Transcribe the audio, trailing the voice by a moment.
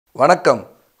வணக்கம்.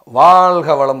 வாழ்க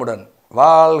வளமுடன்,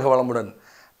 வாழ்க வளமுடன்.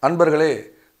 அன்பர்களே,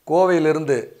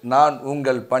 கோவையிலிருந்து நான்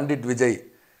உங்கள் பண்டிட் விஜய்.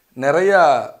 நிறையா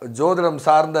ஜோதிடம்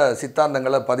சார்ந்த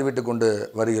சித்தாந்தங்களை பதிவிட்டு கொண்டு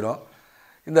வருகிறோம்.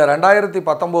 இந்த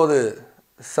 2019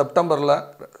 செப்டம்பரில்,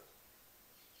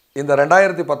 இந்த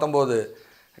 2019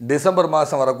 டிசம்பர்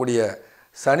மாதம் வரக்கூடிய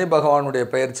சனி பகவானுடைய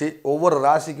பெயர்ச்சி ஒவ்வொரு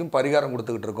ராசிக்கும் பரிகாரம்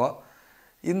கொடுத்துக்கிட்டு இருக்கோம்.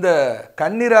 இந்த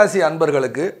கன்னி ராசி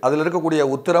அன்பர்களுக்கு, அதில் இருக்கக்கூடிய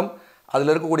உத்திரம், அதில்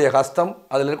இருக்கக்கூடிய ஹஸ்தம்,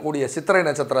 அதில் இருக்கக்கூடிய சித்திரை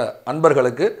நட்சத்திர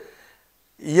அன்பர்களுக்கு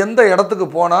எந்த இடத்துக்கு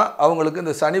போனால் அவங்களுக்கு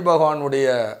இந்த சனி பகவானுடைய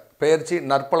பெயர்ச்சி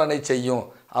நற்பலனை செய்யும்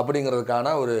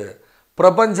அப்படிங்கிறதுக்கான ஒரு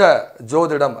பிரபஞ்ச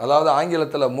ஜோதிடம், அதாவது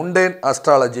ஆங்கிலத்தில் முண்டேன்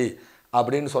அஸ்ட்ராலஜி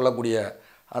அப்படின்னு சொல்லக்கூடிய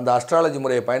அந்த அஸ்ட்ராலஜி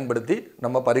முறையை பயன்படுத்தி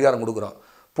நம்ம பரிகாரம் கொடுக்குறோம்.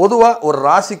 பொதுவாக ஒரு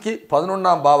ராசிக்கு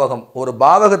 11ஆம் பாவகம், ஒரு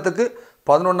பாவகத்துக்கு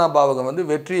 11ஆம் பாவகம் வந்து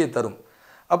வெற்றியை தரும்.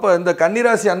 அப்போ இந்த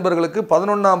கன்னிராசி அன்பர்களுக்கு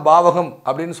 11ஆம் பாவகம்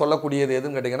அப்படின்னு சொல்லக்கூடியது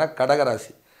எதுன்னு கேட்டிங்கன்னா கடகராசி.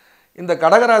 இந்த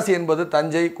கடகராசி என்பது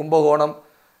தஞ்சை, கும்பகோணம்,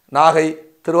 நாகை,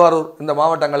 திருவாரூர் இந்த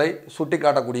மாவட்டங்களை சுட்டி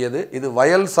காட்டக்கூடியது. இது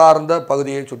வயல் சார்ந்த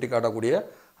பகுதியை சுட்டி காட்டக்கூடிய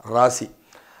ராசி.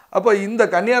 அப்போ இந்த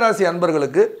கன்னியாராசி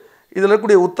அன்பர்களுக்கு இதில்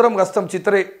இருக்கக்கூடிய உத்திரம், ஹஸ்தம்,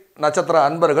 சித்திரை நட்சத்திர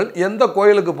அன்பர்கள் எந்த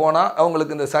கோயிலுக்கு போனால்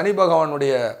அவங்களுக்கு இந்த சனி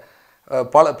பகவானுடைய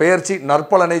பெயர்ச்சி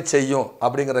நற்பலனை செய்யும்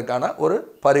அப்படிங்கிறதுக்கான ஒரு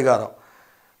பரிகாரம்.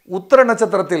 உத்திர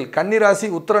நட்சத்திரத்தில், கன்னிராசி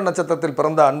உத்திர நட்சத்திரத்தில்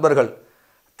பிறந்த அன்பர்கள்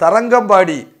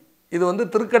தரங்கம்பாடி, இது வந்து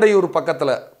திருக்கடையூர்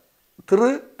பக்கத்தில்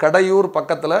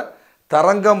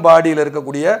தரங்கம்பாடியில்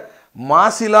இருக்கக்கூடிய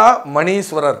மாசிலா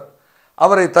மணீஸ்வரர்,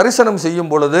 அவரை தரிசனம்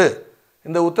செய்யும் பொழுது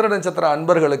இந்த உத்திர நட்சத்திர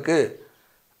அன்பர்களுக்கு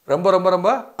ரொம்ப ரொம்ப ரொம்ப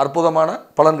அற்புதமான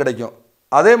பலன் கிடைக்கும்.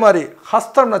 அதே மாதிரி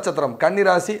ஹஸ்தம் நட்சத்திரம்,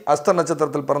 கன்னிராசி ஹஸ்த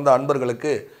நட்சத்திரத்தில் பிறந்த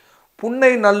அன்பர்களுக்கு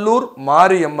புன்னை நல்லூர்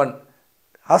மாரியம்மன்,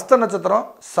 ஹஸ்த நட்சத்திரம்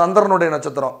சந்திரனுடைய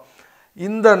நட்சத்திரம்.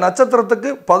 இந்த நட்சத்திரத்துக்கு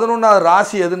 11ஆவது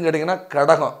ராசி எதுன்னு கேட்டிங்கன்னா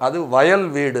கடகம், அது வயல்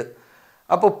வீடு.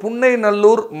 அப்போ புன்னை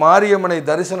நல்லூர் மாரியம்மனை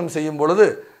தரிசனம் செய்யும் பொழுது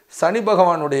சனி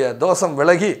பகவானுடைய தோஷம்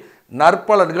விலகி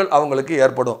நற்பலன்கள் அவங்களுக்கு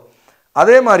ஏற்படும்.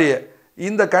 அதே மாதிரியே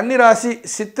இந்த கன்னிராசி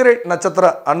சித்திரை நட்சத்திர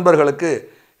அன்பர்களுக்கு,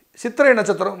 சித்திரை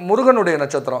நட்சத்திரம் முருகனுடைய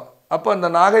நட்சத்திரம். அப்போ இந்த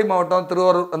நாகை மாவட்டம்,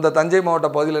 திருவாரூர், அந்த தஞ்சை மாவட்ட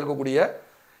பகுதியில் இருக்கக்கூடிய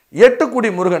 8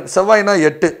 குடி முருகன், செவ்வாய்னா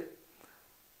 8,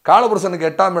 காலபுருஷனுக்கு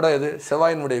 8ஆம் இடம் இது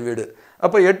செவ்வாயினுடைய வீடு.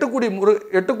 அப்போ 8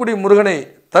 குடி முருகனை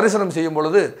தரிசனம் செய்யும்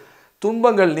பொழுது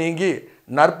துன்பங்கள் நீங்கி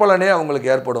நற்பலனே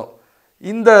அவங்களுக்கு ஏற்படும்.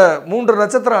 இந்த 3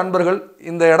 நட்சத்திர அன்பர்கள்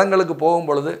இந்த இடங்களுக்கு போகும்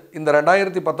பொழுது இந்த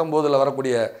 2019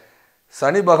 வரக்கூடிய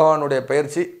சனி பகவானுடைய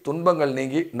பெயர்ச்சி துன்பங்கள்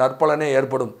நீங்கி நற்பலனே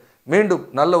ஏற்படும். மீண்டும்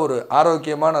நல்ல ஒரு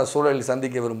ஆரோக்கியமான சூழலில்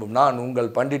சந்திக்க விரும்பும் நான்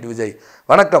உங்கள் பண்டிட் விஜய்.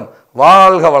 வணக்கம்.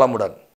 வாழ்க வளமுடன்.